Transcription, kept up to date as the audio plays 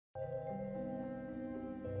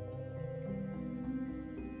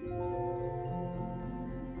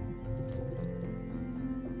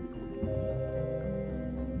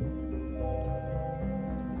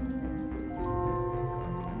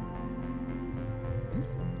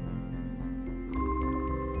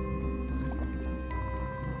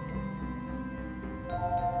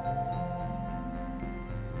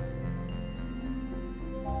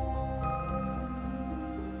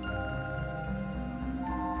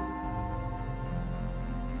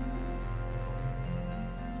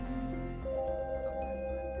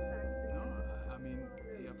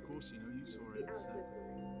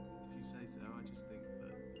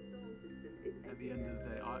the end of the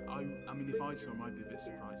day, I mean, if I saw him, I'd be a bit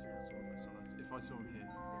surprised. That's all I say. If I saw him here,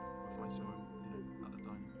 or if I saw him, at the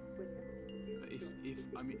time. But if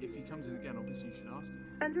he comes in again, obviously you should ask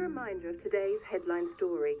him. And a reminder of today's headline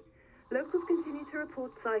story. Locals continue to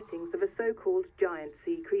report sightings of a so-called giant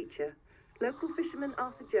sea creature. Local fisherman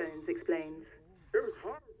Arthur Jones explains.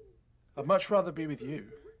 I'd much rather be with you.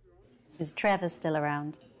 Is Trevor still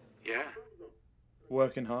around? Yeah.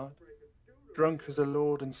 Working hard. Drunk as a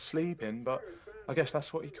lord and sleeping, but I guess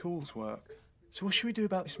that's what he calls work. So what should we do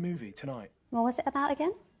about this movie tonight? What was it about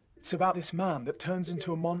again? It's about this man that turns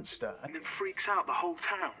into a monster and then freaks out the whole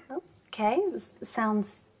town. Oh, okay,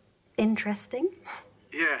 sounds interesting.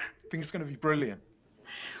 Yeah, I think it's going to be brilliant.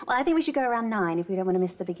 Well, I think we should go around 9 if we don't want to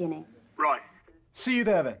miss the beginning. Right. See you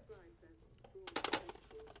there then.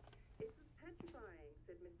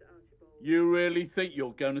 You really think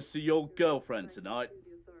you're going to see your girlfriend tonight?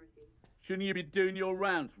 Shouldn't you be doing your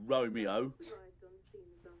rounds, Romeo?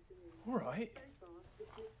 All right.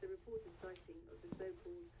 The reported sighting of the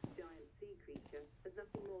so-called giant sea creature as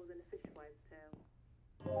nothing more than a fishwife's tale.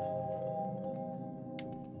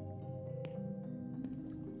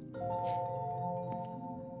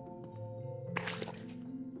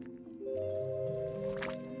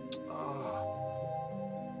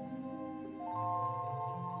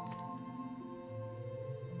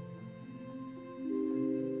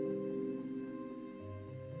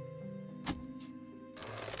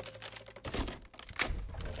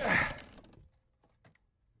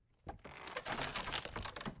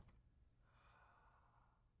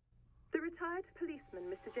 Retired policeman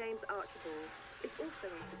Mr. James Archibald is also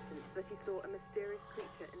insistent that he saw a mysterious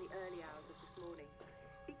creature in the early hours of this morning.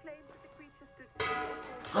 He claims that the creature stood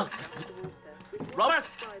out of the water, which Robert!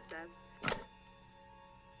 described as...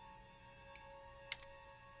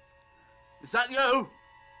 Is that you?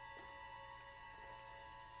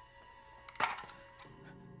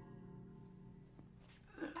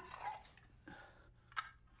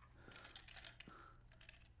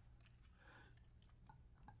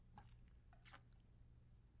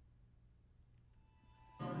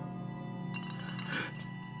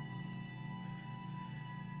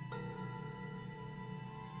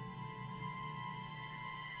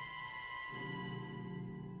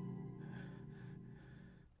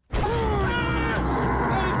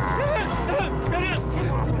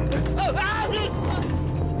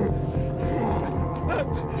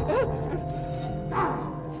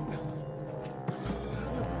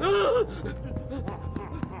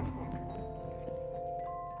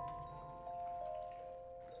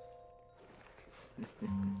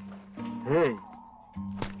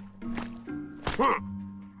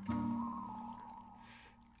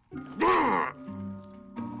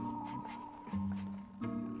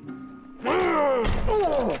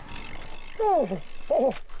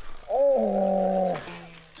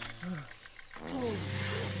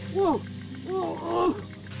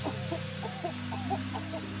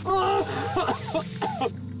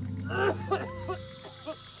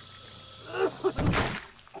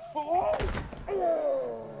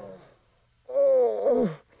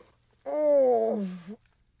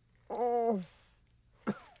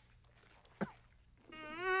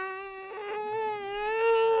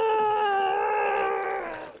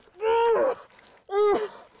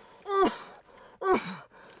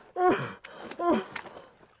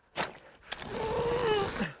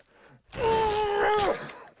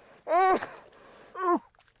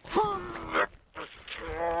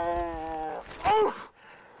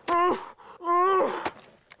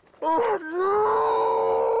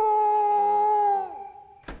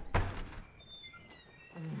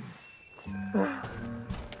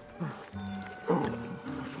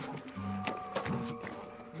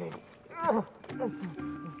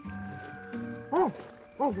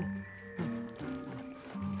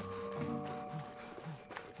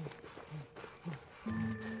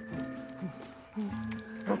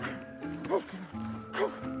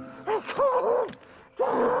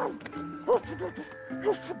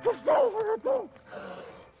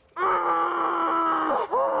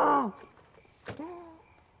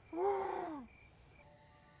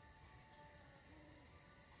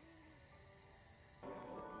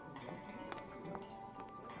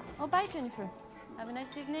 Oh, bye, Jennifer. Have a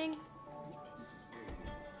nice evening.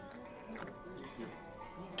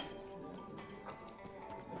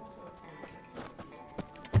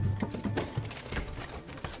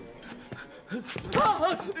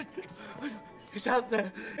 It's out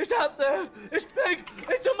there! It's out there! It's big!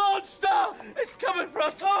 It's a monster! It's coming for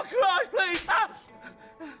us! Oh, Christ, please! Ah!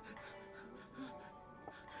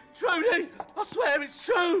 Trudy! I swear it's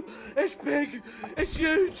true! It's big! It's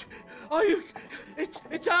huge! Are you...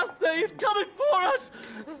 It's out there. He's coming for us.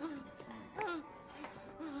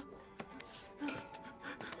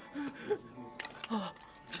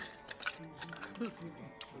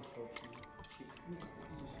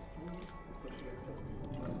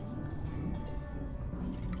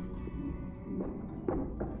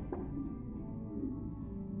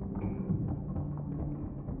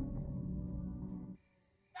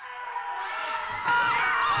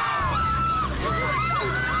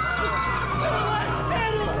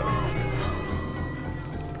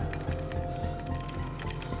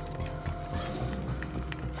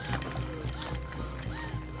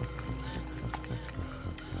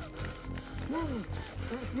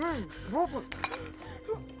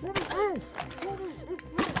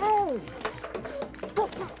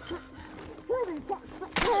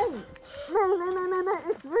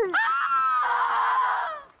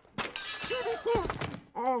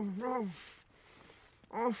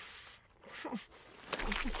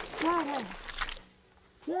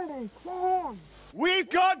 We've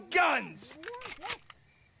got guns!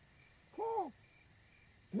 Hold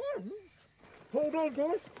on,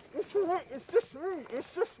 guys. It's all right. It's just me.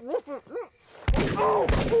 It's just Robert. Look.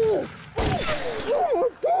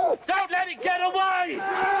 Don't let it get away!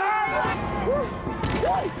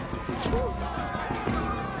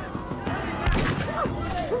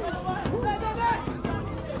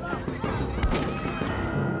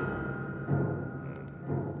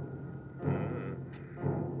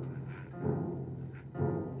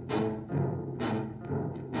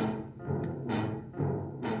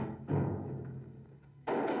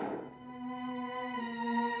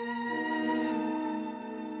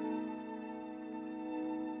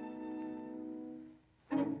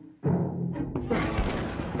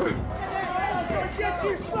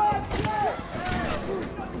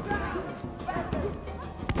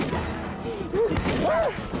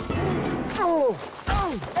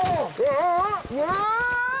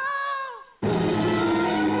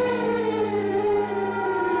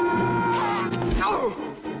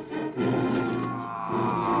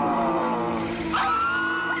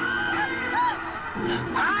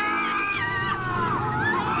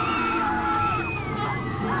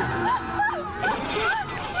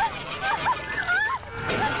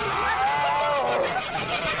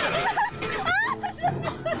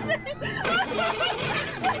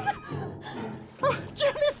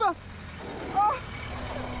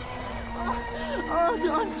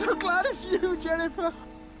 I'm so glad it's you, Jennifer.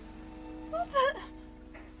 Robert!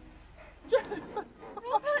 Jennifer!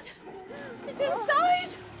 Robert! He's inside!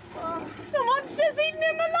 The monster's eaten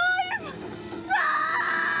him alive!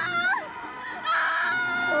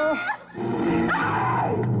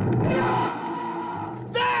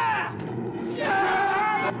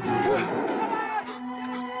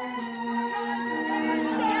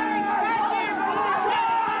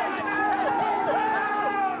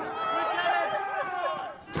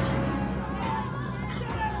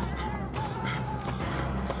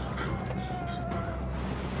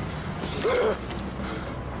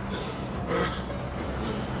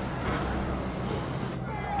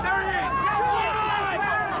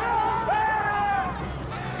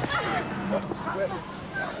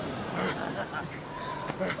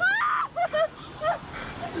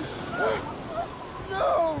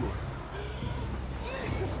 No!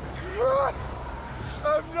 Jesus Christ!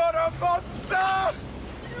 I'm not a monster!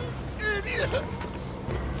 You idiot!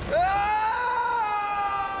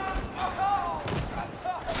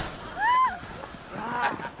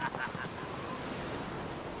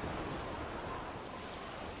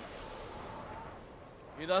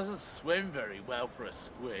 He doesn't swim very well for a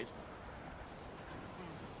squid.